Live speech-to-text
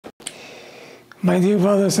My dear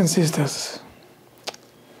brothers and sisters,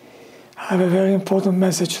 I have a very important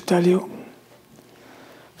message to tell you.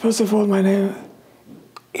 First of all, my name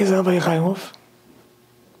is Rabbi Yigal Haimoff.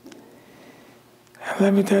 And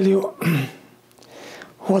let me tell you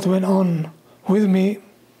what went on with me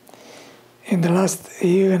in the last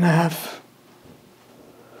year and a half.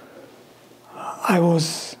 I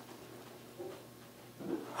was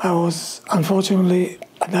unfortunately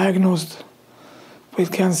diagnosed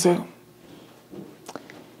with cancer,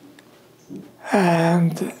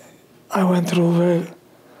 and I went through a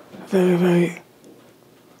very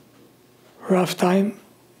rough time,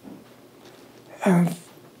 and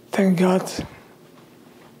thank God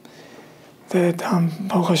that I'm,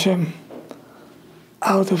 Baruch Hashem,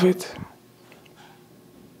 out of it.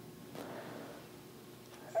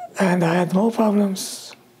 And I had more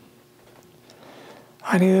problems.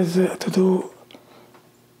 I needed to do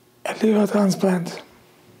a liver transplant,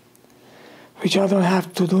 which I don't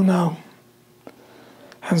have to do now.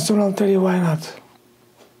 And soon I'll tell you why not.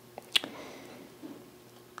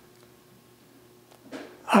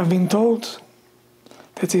 I've been told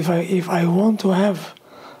that if I want to have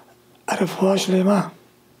a refuah shlema,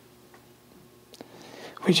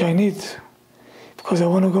 which I need, because I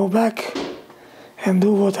want to go back and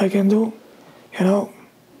do what I can do,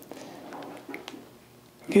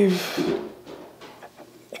 give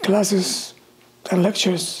classes and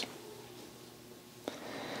lectures.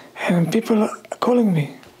 And people are calling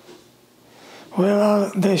me, where are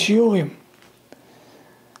the shiurim?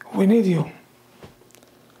 We need you.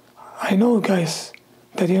 I know, guys,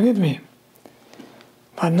 that you need me,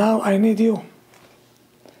 but now I need you.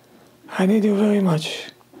 I need you very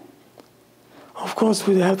much. Of course,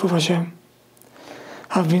 with the help of Hashem.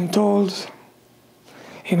 I've been told,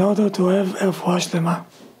 in order to have a refuah shlema,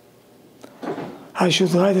 I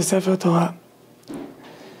should write a Sefer Torah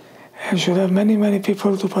and should have many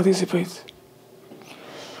people to participate.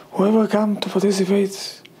 Whoever comes to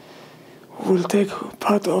participate will take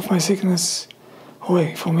part of my sickness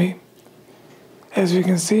away from me. As we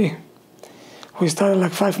can see, we started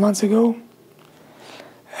like 5 months ago,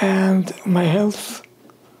 and my health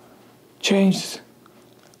changed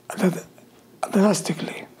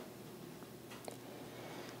drastically.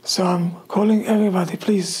 So I'm calling everybody,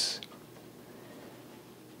 please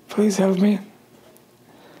help me.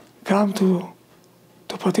 Come to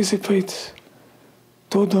participate,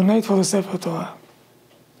 to donate for the Sefer Torah.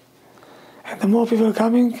 And the more people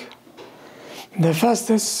coming, the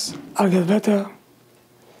fastest I'll get better,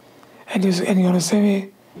 and you're going to see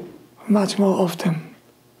me much more often.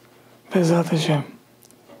 B'ezrat Hashem.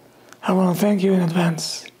 I want to thank you in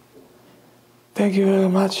advance. Thank you very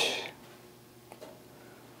much,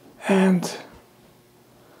 and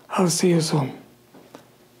I'll see you soon.